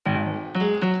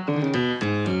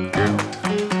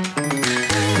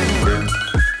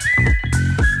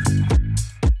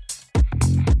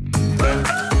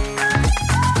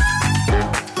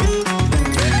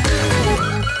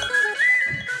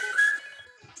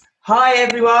Hi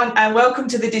everyone, and welcome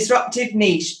to the Disruptive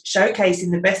Niche,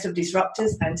 showcasing the best of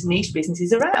disruptors and niche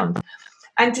businesses around.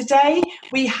 And today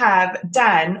we have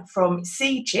Dan from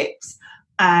C Chips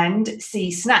and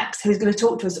C Snacks, who's going to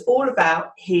talk to us all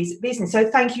about his business. So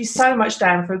thank you so much,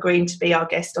 Dan, for agreeing to be our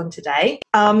guest on today.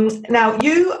 Now,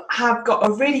 you have got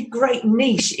a really great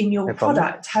niche in your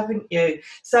product, haven't you?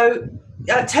 So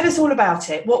tell us all about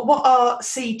it. What are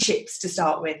C Chips to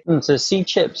start with? So C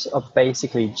Chips are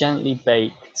basically gently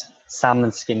baked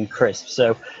salmon skin crisps.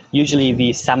 So usually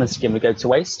the salmon skin would go to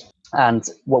waste. And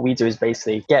what we do is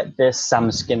basically get this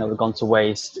salmon skin that would have gone to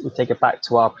waste, we take it back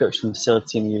to our production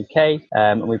facility in the UK,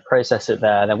 and we process it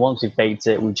there. And then once we've baked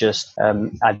it, we just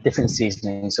add different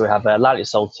seasonings. So we have a lightly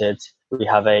salted, we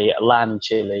have a lime and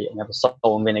chili, and we have a salt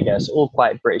and vinegar. So all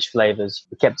quite British flavours.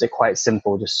 We kept it quite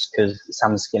simple just because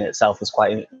salmon skin itself is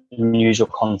quite an unusual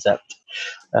concept.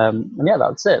 And yeah,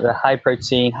 that's it. They're high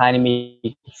protein, high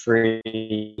meat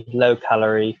free, low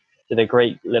calorie. So they're a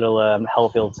great little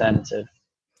healthy alternative.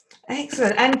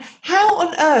 Excellent. And how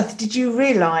on earth did you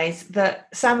realise that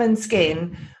salmon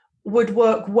skin would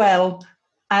work well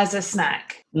as a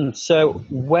snack? So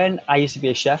when I used to be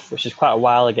a chef, which is quite a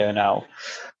while ago now,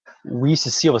 we used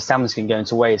to see all the salmon skin going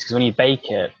to waste because when you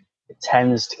bake it, it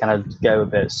tends to kind of go a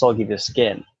bit soggy, the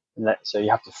skin. So you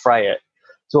have to fry it.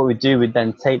 So what we do, we'd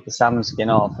then take the salmon skin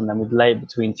off and then we'd lay it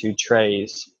between two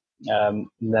trays, and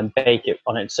then bake it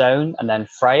on its own and then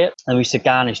fry it. And we used to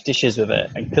garnish dishes with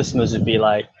it, and customers would be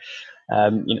like,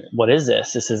 what is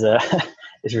this? This is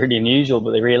it's really unusual,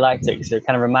 but they really liked it because it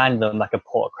kind of reminded them like a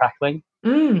pork crackling.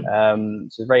 So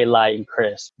it's very light and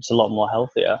crisp. It's a lot more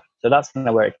healthier. So that's kind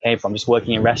of where it came from. Just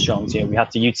working in restaurants, we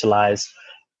had to utilize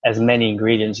as many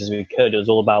ingredients as we could. It was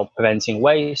all about preventing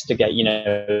waste to get,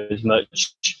 as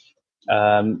much,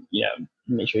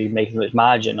 make sure you make as much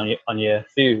margin on your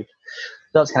food.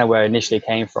 So that's kind of where it initially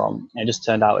came from. And it just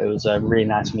turned out it was really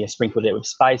nice when you sprinkled it with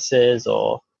spices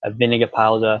or a vinegar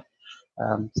powder.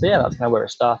 So yeah, that's kind of where it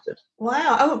started.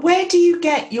 Wow. Where do you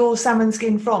get your salmon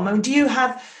skin from? I mean, do you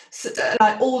have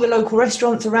like all the local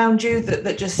restaurants around you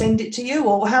that just send it to you,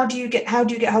 or how do you get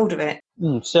hold of it?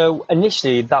 So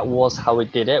initially that was how we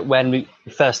did it. When we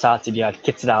first started, I'd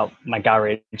kitted out my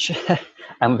garage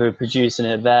and we were producing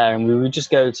it there, and we would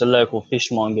just go to local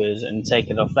fishmongers and take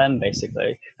it off them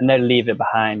basically, and they'd leave it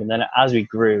behind. And then as we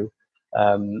grew,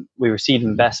 we received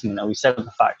investment and we set up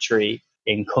a factory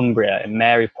in Cumbria, in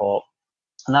Maryport.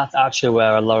 And that's actually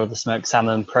where a lot of the smoked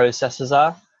salmon processors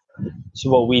are.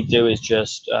 So what we do is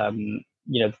just,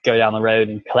 go down the road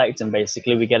and collect them.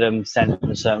 Basically, we get them sent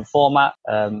in a certain format,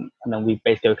 and then we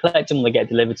basically go collect them. They get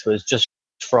delivered to us just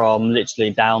from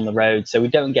literally down the road. So we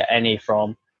don't get any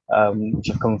from which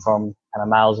have come from kind of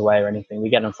miles away or anything. We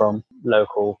get them from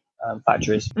local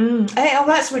factories. Oh,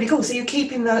 that's really cool. So you're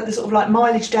keeping the sort of like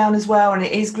mileage down as well, and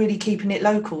it is really keeping it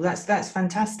local. That's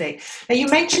fantastic. Now, you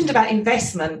mentioned about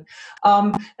investment.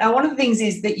 Now, one of the things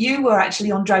is that you were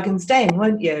actually on Dragon's Den,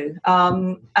 weren't you?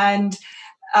 And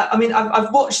I mean,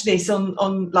 I've watched this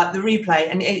on like the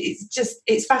replay, and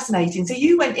it's fascinating. So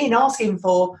you went in asking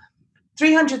for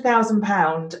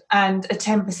 £300,000 and a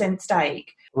 10%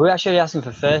 stake. We were actually asking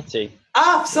for 30.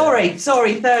 Sorry,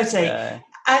 30.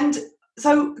 And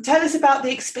so tell us about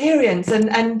the experience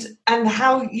and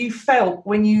how you felt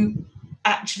when you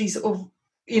actually sort of,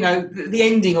 the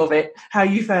ending of it, how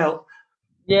you felt.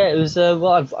 Yeah, it was,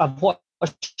 I've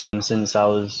watched them since I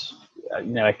was,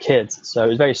 a kid. So it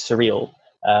was very surreal.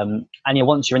 And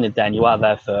once you're in the den, you are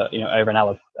there for, over an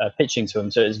hour pitching to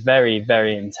them. So it's very,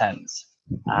 very intense.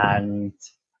 And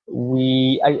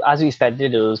as we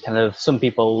expected, it was kind of, some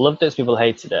people loved it, some people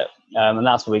hated it. And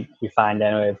that's what we find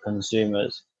anyway with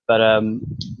consumers. But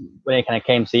when it kind of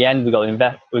came to the end, we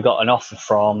got an offer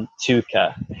from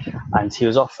Tuka, and he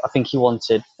was off. I think he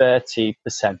wanted 30%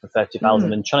 for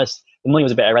 30,000, and the money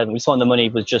was a bit irrelevant. We just wanted the money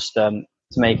was just to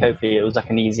make, hopefully it was like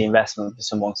an easy investment for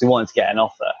someone. So we wanted to get an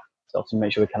offer, so to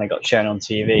make sure we kind of got shown on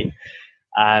TV.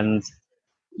 And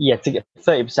yeah, to get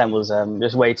 30% was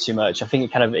just way too much. I think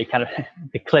it kind of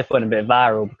the clip went a bit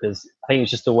viral because I think it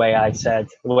was just the way I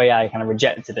kind of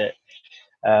rejected it.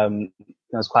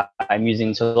 It was quite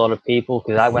amusing to a lot of people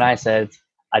because when I said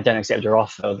I don't accept your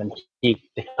offer, then he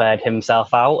declared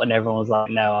himself out, and everyone was like,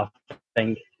 "No, I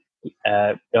think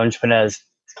the entrepreneur's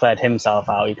declared himself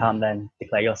out. You can't then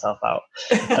declare yourself out."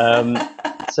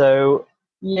 So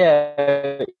yeah,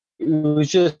 it was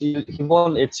just he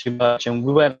wanted too much, and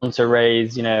we went on to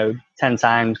raise 10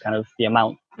 times kind of the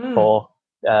amount for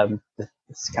kind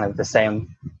of the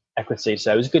same equity.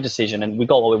 So it was a good decision, and we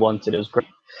got what we wanted. It was great.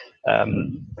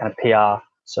 Kind of PR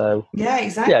So yeah,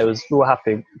 exactly. yeah, we were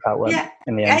happy with how it went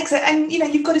in the end. Exactly. And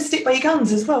you've got to stick by your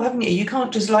guns as well, haven't you? You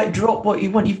can't just like drop what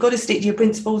you want. You've got to stick to your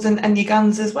principles and your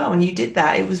guns as well. And you did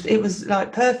that. It was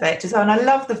like perfect as well. And I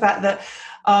love the fact that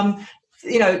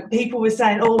people were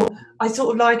saying, "Oh, I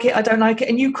sort of like it, I don't like it,"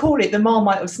 and you call it the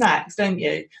Marmite of snacks, don't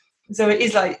you? So it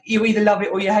is like you either love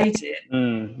it or you hate it.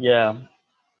 Yeah.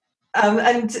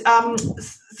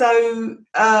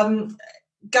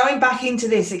 Going back into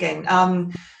this again,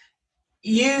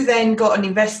 you then got an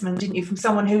investment, didn't you, from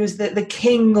someone who was the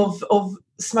king of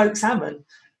smoked salmon?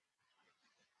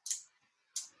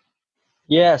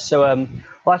 Yeah, so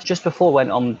well, just before we went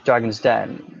on Dragon's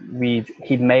Den,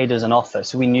 he'd made us an offer,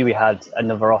 so we knew we had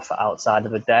another offer outside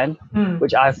of the den,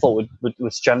 which I thought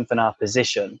would strengthen our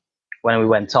position when we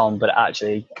went on. But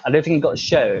actually, I don't think it got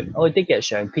shown. Oh, it did get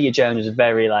shown. Peter Jones was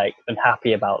very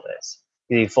unhappy about this.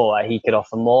 He thought he could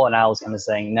offer more, and I was kind of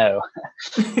saying no.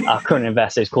 Our current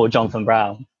investor is called Jonathan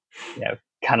Brown.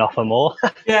 Can offer more.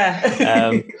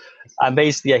 Yeah. And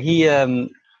basically,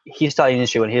 he started the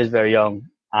industry when he was very young,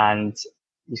 and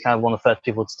he's kind of one of the first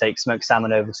people to take smoked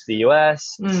salmon over to the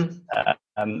US, and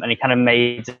he kind of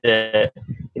made it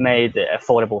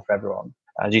affordable for everyone.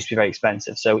 It used to be very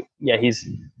expensive, so yeah, he's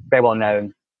very well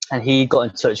known. And he got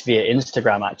in touch via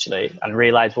Instagram actually, and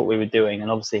realized what we were doing.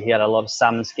 And obviously, he had a lot of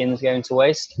salmon skins going to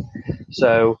waste.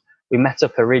 So we met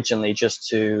up originally just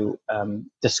to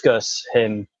discuss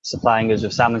him supplying us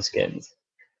with salmon skins.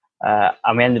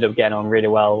 And we ended up getting on really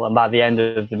well. And by the end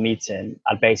of the meeting,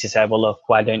 I'd basically said, well, look,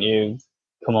 why don't you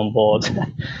come on board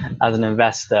as an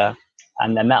investor?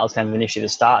 And then that was kind of initially the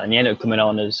start. And he ended up coming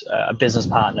on as a business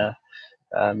partner.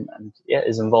 And yeah,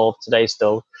 is involved today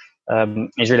still.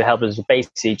 He's really helped us.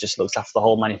 Basically, just looks after the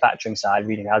whole manufacturing side.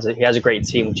 Really he has a great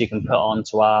team which you can put on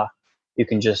to you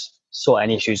can just sort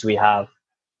any issues we have.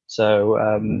 So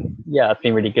yeah, it's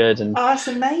been really good. And that's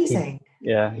amazing.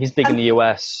 He's big in the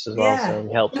US as well, so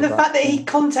he helps. And the fact that he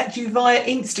contacted you via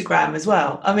Instagram as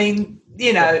well. I mean,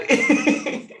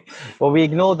 Well, we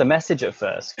ignored the message at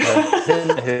first because I didn't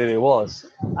know who he was,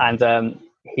 and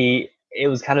it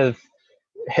was kind of.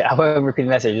 I won't repeat the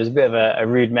message. It was a bit of a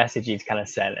rude message he'd kind of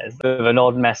sent. It's a bit of an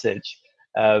odd message.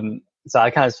 So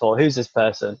I kind of thought, who's this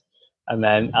person? And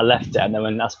then I left it. And then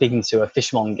when I was speaking to a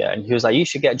fishmonger, and he was like, you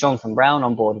should get Jonathan Brown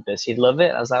on board with this. He'd love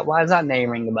it. I was like, why does that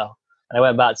name ring a bell? And I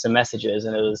went back to messages,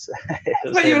 and it was.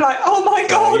 But you were like, oh my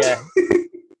God.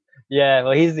 Yeah.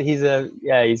 Well, he's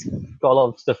got a lot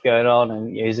of stuff going on,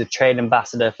 and he's a trade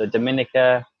ambassador for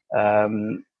Dominica.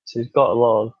 So he's got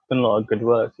done a lot of good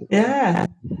work. Yeah.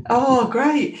 Oh,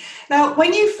 great. Now,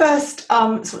 when you first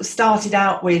sort of started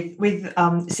out with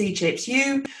Sea Chips,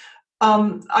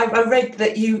 I read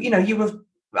that you were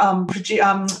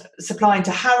supplying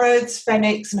to Harrods,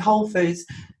 Phoenix, and Whole Foods.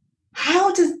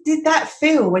 How did that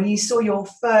feel when you saw your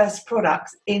first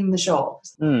products in the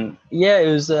shops? Yeah,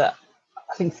 it was. I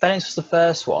think Phoenix was the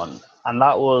first one, and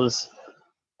that was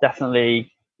definitely.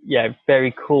 Yeah,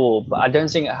 very cool. But I don't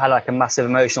think it had a massive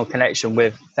emotional connection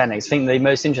with Phoenix. I think the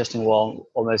most interesting one,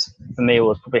 almost for me,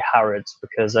 was probably Harrods,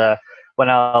 because when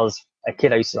I was a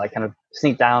kid, I used to kind of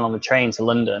sneak down on the train to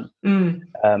London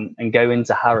and go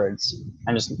into Harrods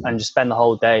and just spend the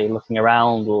whole day looking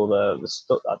around all the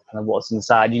stuff, kind of what's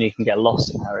inside. You can get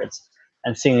lost in Harrods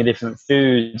and seeing the different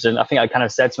foods. And I think I kind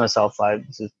of said to myself,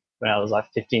 this is when I was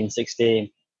 15, 16,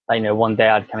 one day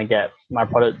I'd kind of get my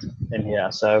product in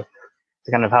here. So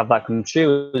to kind of have that come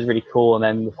true was really cool. And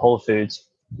then with Whole Foods,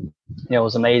 it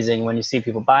was amazing when you see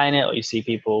people buying it or you see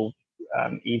people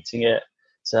eating it.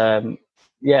 So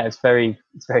it's very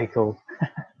cool.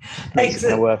 It's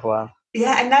kind of worthwhile.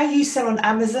 Yeah, and now you sell on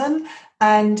Amazon,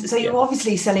 and so you're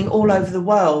obviously selling all over the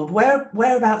world.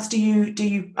 Whereabouts do you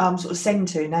sort of send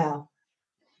to now?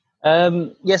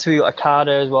 Yes, we got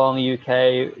Ocado as well in the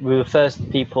UK. We were the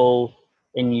first people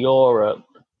in Europe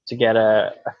to get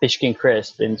a fish skin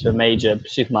crisp into a major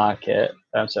supermarket,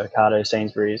 so Ocado,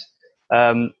 Sainsbury's.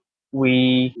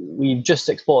 We've just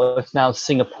exported now to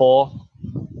Singapore,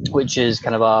 which is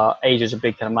kind of Asia's a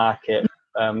big kind of market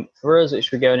for us,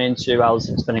 which we're going into. I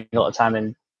was spending a lot of time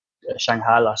in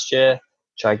Shanghai last year,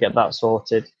 try to get that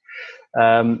sorted.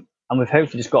 And we've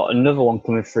hopefully just got another one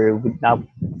coming through now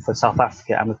for South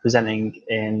Africa, and we're presenting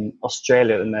in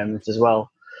Australia at the moment as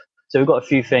well. So we've got a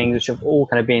few things which have all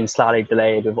kind of been slightly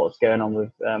delayed with what's going on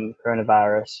with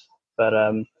coronavirus. But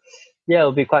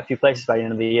it'll be quite a few places by the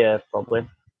end of the year, probably.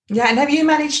 Yeah, and have you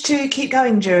managed to keep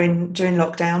going during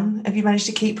lockdown? Have you managed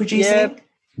to keep producing?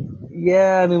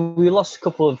 Yeah. I mean, we lost a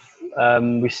couple of.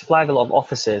 We supplied a lot of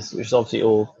offices, which obviously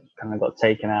all kind of got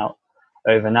taken out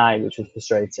overnight, which was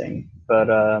frustrating. But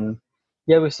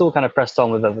Yeah, we're still kind of pressed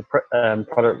on with other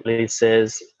product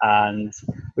releases, and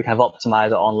we kind of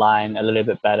optimize it online a little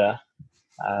bit better.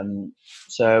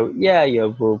 So yeah,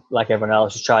 we'll, like everyone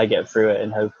else, just try to get through it,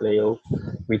 and hopefully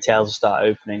retails will start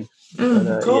opening.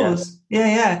 Of course.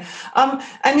 Yeah. And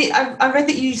I read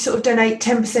that you sort of donate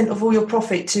 10% of all your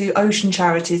profit to ocean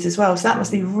charities as well. So that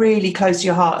must be really close to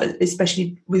your heart,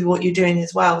 especially with what you're doing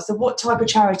as well. So what type of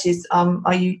charities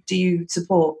do you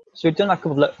support? So we've done a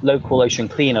couple of local ocean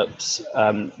cleanups,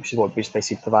 which is what we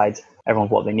basically provide everyone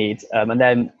with what they need. And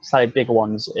then slightly bigger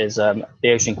ones is the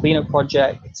Ocean Cleanup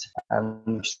Project,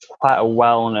 which is quite a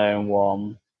well-known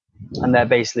one. And they're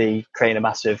basically creating a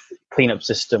massive cleanup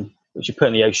system, which you put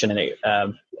in the ocean, and it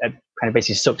kind of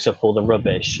basically sucks up all the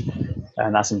rubbish,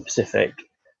 and that's in the Pacific.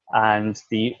 And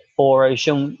the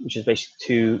 4Ocean, which is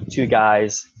basically two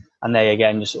guys, and they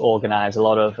again just organize a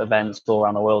lot of events all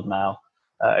around the world now,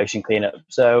 ocean cleanup.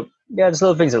 So yeah, there's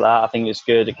little things like that. I think it's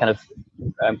good. It kind of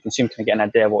consumers can get an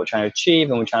idea of what we're trying to achieve,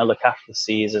 and we're trying to look after the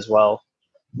seas as well.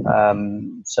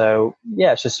 So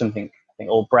yeah, it's just something I think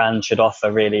all brands should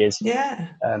offer, really, is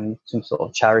some sort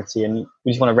of charity, and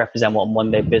we just want to represent what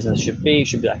Monday business should be. It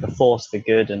should be like a force for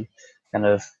good and kind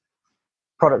of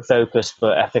product focused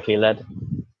but ethically led.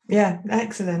 Yeah,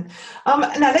 excellent.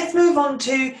 Now let's move on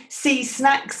to Sea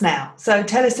Snacks now. So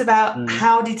tell us about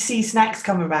how did Sea Snacks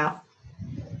come about?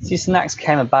 Sea Snacks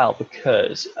came about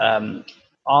because on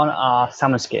our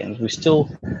salmon skins,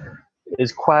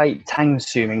 it's quite time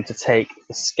consuming to take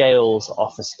the scales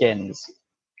off the skins.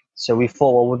 So we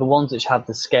thought, well, with the ones which have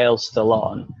the scales still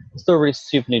on, it's still really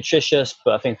super nutritious,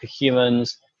 but I think for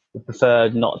humans, we prefer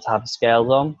not to have the scales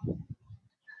on.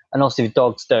 And obviously the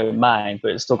dogs don't mind,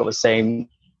 but it's still got the same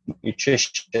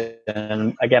nutrition.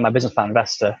 And again, my business plan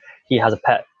investor, he has a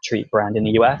pet treat brand in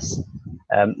the US,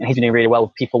 and he's doing really well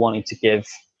with people wanting to give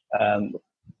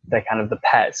the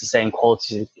pets the same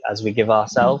quality as we give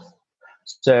ourselves.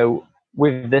 So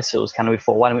with this, it was kind of, we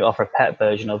thought, why don't we offer a pet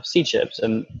version of Sea Chips?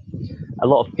 And a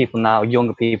lot of people now,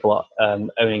 younger people, are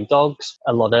owning dogs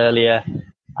a lot earlier,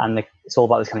 and it's all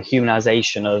about this kind of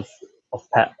humanization of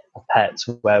pets,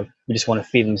 where we just want to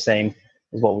feed them the same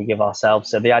as what we give ourselves.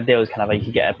 So the idea was kind of like, you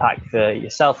could get a pack for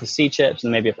yourself of Sea Chips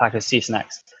and maybe a pack of Sea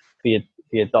Snacks for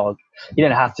your dog. You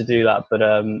don't have to do that, but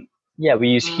we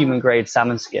use human grade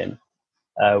salmon skin,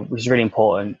 which is really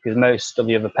important because most of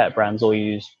the other pet brands all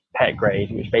use pet grade,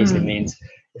 which basically means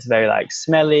it's very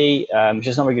smelly, it's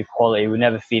just not very good quality. We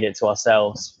never feed it to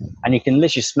ourselves, and you can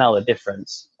literally smell the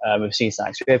difference with Sea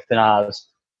Snacks. We open ours,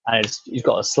 and it's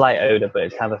got a slight odor, but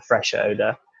it's kind of a fresh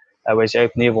odor. Whereas you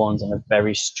open the other ones and they're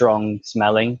very strong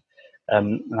smelling.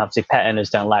 And obviously pet owners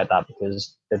don't like that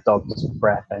because the dog's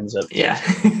breath ends up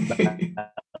smelling,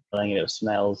 it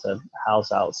smells the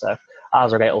house out. So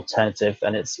ours are a great alternative,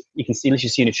 and you can literally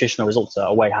see nutritional results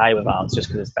are way higher with ours just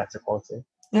because it's better quality.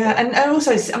 Yeah, and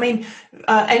also, I mean,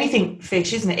 anything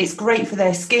fish, isn't it? It's great for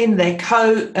their skin, their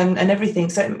coat, and everything.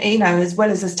 So, as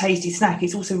well as a tasty snack,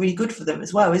 it's also really good for them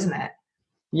as well, isn't it?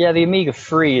 Yeah, the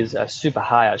omega-3 is super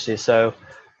high, actually. So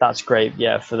that's great,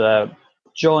 for the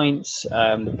joints,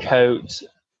 the coat.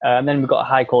 And then we've got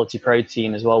high quality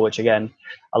protein as well, which again,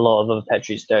 a lot of other pet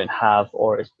treats don't have,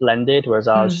 or it's blended, whereas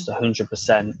ours is just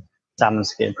 100% salmon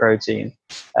skin protein.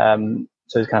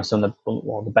 So it's kind of some of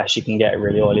the best you can get,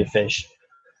 really oily fish.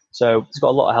 So it's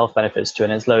got a lot of health benefits to it,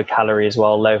 and it's low calorie as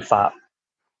well, low fat.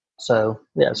 So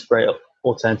yeah, it's a great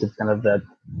alternative, kind of the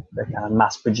kind of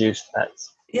mass produced pets.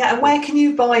 Yeah, and where can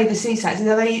you buy the Sea Snacks? I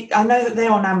know that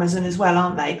they're on Amazon as well,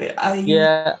 aren't they? But are you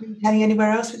selling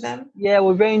anywhere else with them? Yeah,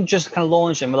 we've only just kind of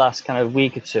launched in the last kind of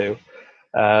week or two.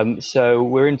 So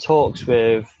we're in talks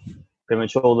with pretty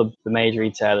much all the major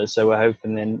retailers. So we're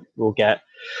hoping then we'll get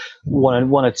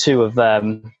one or two of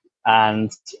them.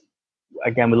 And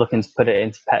again, we're looking to put it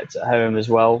into Pets at Home as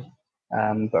well.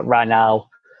 But right now,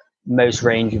 most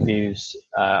range reviews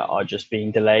are just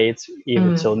being delayed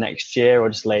either till next year or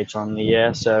just later on in the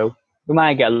year. So we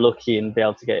might get lucky and be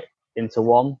able to get into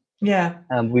one. Yeah.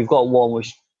 We've got one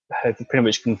which pretty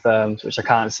much confirmed, which I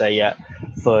can't say yet,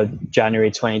 for January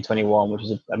 2021, which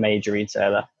is a major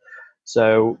retailer.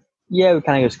 So yeah, we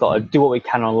kind of just got to do what we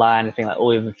can online. I think like all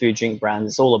the food drink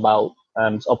brands, it's all about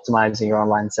optimizing your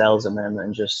online sales at the moment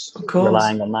and just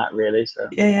relying on that, really. So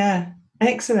yeah.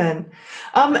 Excellent.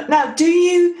 Now, do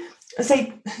you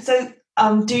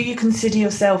consider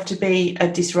yourself to be a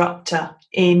disruptor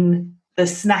in the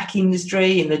snack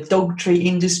industry, in the dog treat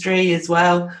industry as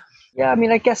well? Yeah, I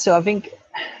mean, I guess so. I think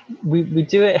we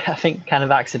do it, I think, kind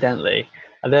of accidentally.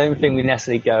 I don't think we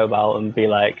necessarily go about and be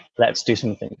like, let's do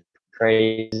something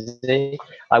crazy.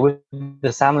 Like with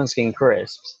the salmon skin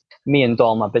crisps, me and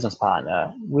Dom, my business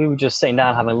partner, we were just sitting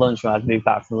down having lunch when I'd moved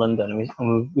back from London,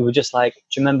 and we were just like, do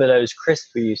you remember those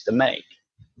crisps we used to make?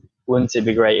 Wouldn't it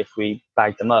be great if we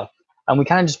bagged them up? And we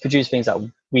kind of just produce things that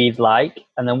we'd like,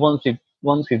 and then once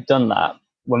we've done that,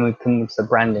 when we come to the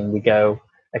branding, we go,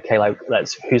 okay, like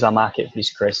who's our market for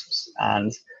these crisps,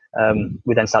 and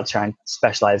we then start to try and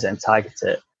specialize it and target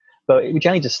it. But we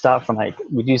generally just start from like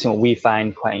reducing what we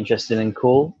find quite interesting and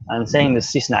cool. And saying the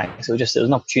sea snacks, it was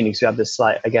an opportunity because we had this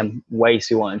slight, again, waste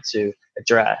we wanted to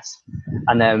address.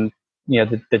 And then,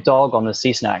 the dog on the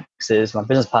sea snacks is my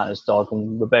business partner's dog,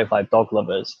 and we're both like dog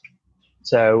lovers.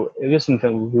 So it was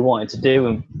something we wanted to do,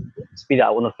 and to be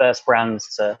that one of the first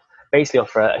brands to basically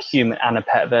offer a human and a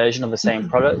pet version of the same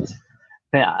product.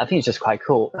 I think it's just quite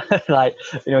cool. Like,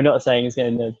 not saying it's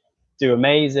going to do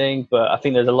amazing, but I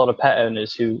think there's a lot of pet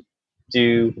owners who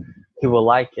will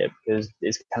like it because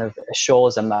it kind of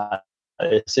assures them that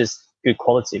it's just good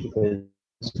quality because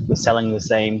we're selling the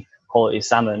same quality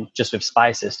salmon just with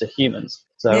spices to humans.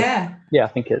 So yeah, I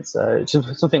think it's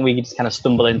just something we just kind of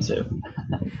stumble into.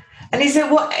 And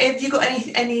have you got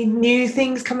any new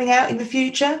things coming out in the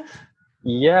future?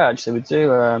 Yeah, actually we do.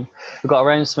 We've got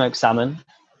our own smoked salmon,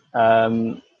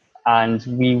 and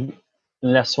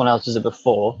unless someone else does it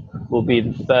before, will be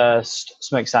the first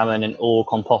smoked salmon in all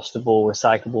compostable,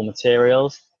 recyclable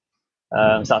materials.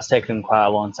 So that's taken quite a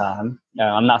long time,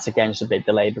 and that's again just a bit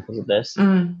delayed because of this.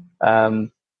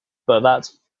 But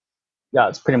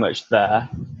that's pretty much there.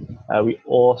 We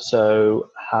also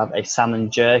have a salmon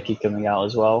jerky coming out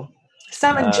as well.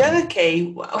 Salmon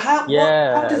jerky? How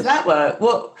does that work?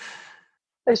 What?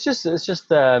 It's just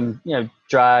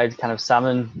dried kind of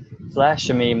salmon flesh.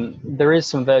 I mean, there is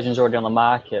some versions already on the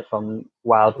market from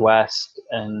Wild West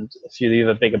and a few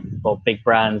of the other big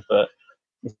brands, but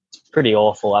it's pretty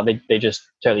awful. They just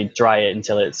totally dry it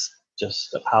until it's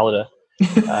just a powder.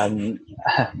 And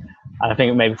I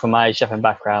think maybe from my chefing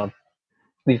background,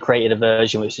 we've created a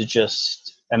version which is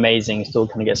just amazing. Still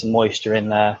kind of get some moisture in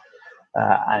there,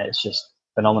 and it's just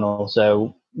phenomenal.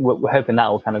 So we're hoping that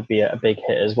will kind of be a big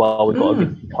hit as well. We've got a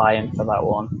good client for that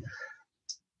one.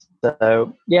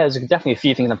 So yeah, there's definitely a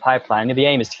few things in the pipeline. The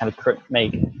aim is to kind of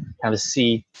make kind of a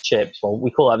sea chips. Well,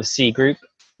 we call that the sea group.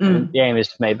 The aim is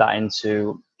to make that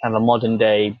into kind of a modern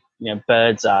day,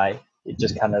 bird's eye. It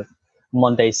just kind of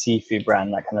modern day seafood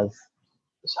brand that kind of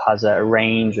has a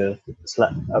range of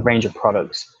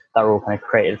products that are all kind of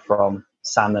created from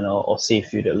salmon or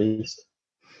seafood at least.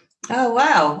 Oh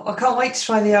wow! I can't wait to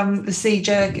try the sea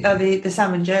jerky, the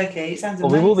salmon jerky. It sounds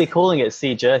amazing. Well, we will be calling it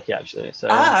sea jerky actually. So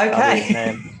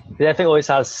okay. The other thing always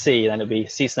has sea, then it'll be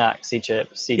sea snacks, sea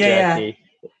chips, sea jerky.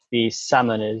 Yeah. The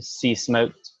salmon is sea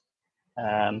smoked.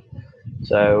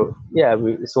 So yeah,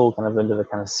 it's all kind of under the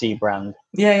kind of sea brand.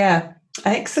 Yeah.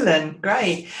 Excellent,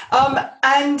 great.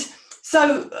 And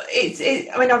so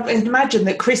I mean, I imagine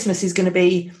that Christmas is going to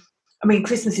be. I mean,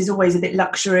 Christmas is always a bit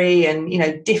luxury and,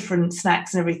 different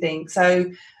snacks and everything.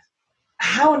 So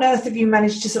how on earth have you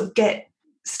managed to sort of get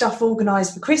stuff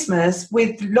organised for Christmas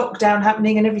with lockdown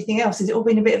happening and everything else? Has it all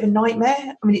been a bit of a nightmare?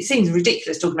 I mean, it seems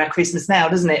ridiculous talking about Christmas now,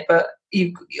 doesn't it? But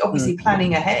you're obviously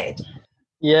planning ahead.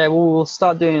 Yeah, we'll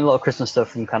start doing a lot of Christmas stuff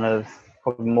from kind of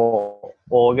probably more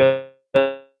August.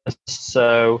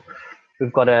 So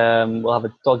we've got we'll have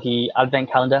a doggy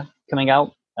advent calendar coming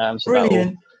out. So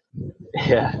brilliant.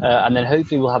 And then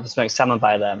hopefully we'll have the smoked salmon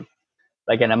by then.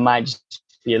 Again, it might just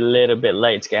be a little bit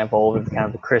late to get involved with kind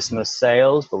of the Christmas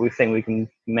sales, but we think we can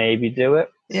maybe do it.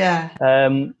 Yeah.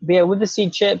 But yeah, with the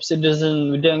seed chips, we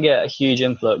don't get a huge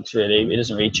influx really. It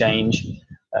doesn't really change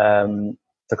for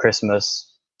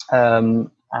Christmas. And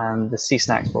the sea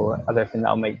snacks, I don't think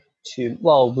that'll make too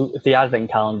well. If the advent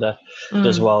calendar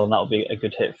does well, and that'll be a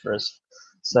good hit for us.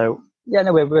 So yeah,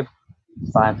 no, we're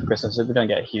fine for Christmas. We don't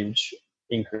get a huge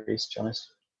increase, to be honest.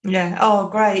 Yeah. Oh,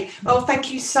 great. Well,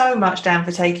 thank you so much, Dan,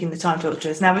 for taking the time to talk to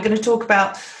us. Now we're going to talk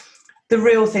about the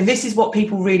real thing. This is what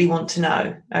people really want to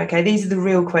know. Okay, these are the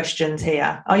real questions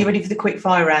here. Are you ready for the quick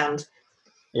fire round?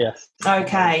 Yes.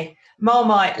 Okay.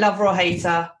 Marmite, lover or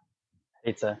hater?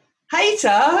 Hater.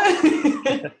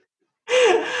 Hater?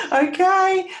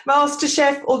 Okay.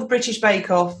 MasterChef or the British Bake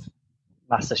Off?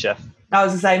 MasterChef. I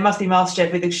was going to say, must be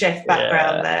MasterChef with a chef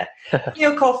background there. Tea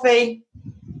or coffee?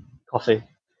 Coffee.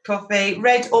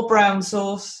 Red or brown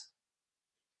sauce?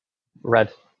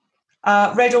 Red.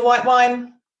 Red or white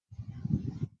wine?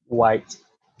 White.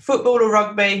 Football or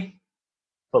rugby?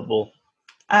 Football.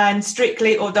 And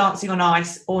Strictly or Dancing on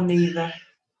Ice, or neither?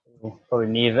 Probably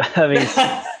neither. I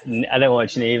mean, I don't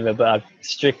watch neither, but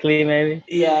Strictly maybe.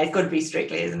 Yeah, it's got to be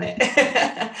Strictly, isn't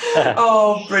it?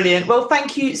 Oh, brilliant. Well,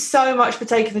 thank you so much for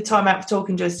taking the time out for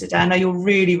talking to us today. I know you're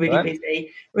really, really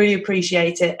busy. Really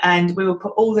appreciate it. And we will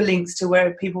put all the links to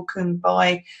where people can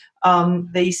buy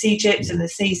the C chips and the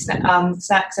C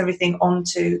snacks, everything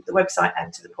onto the website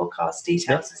and to the podcast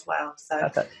details as well. So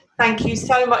thank you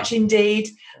so much indeed.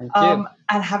 And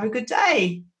have a good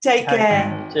day. Take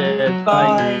care. Cheers.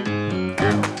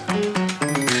 Bye.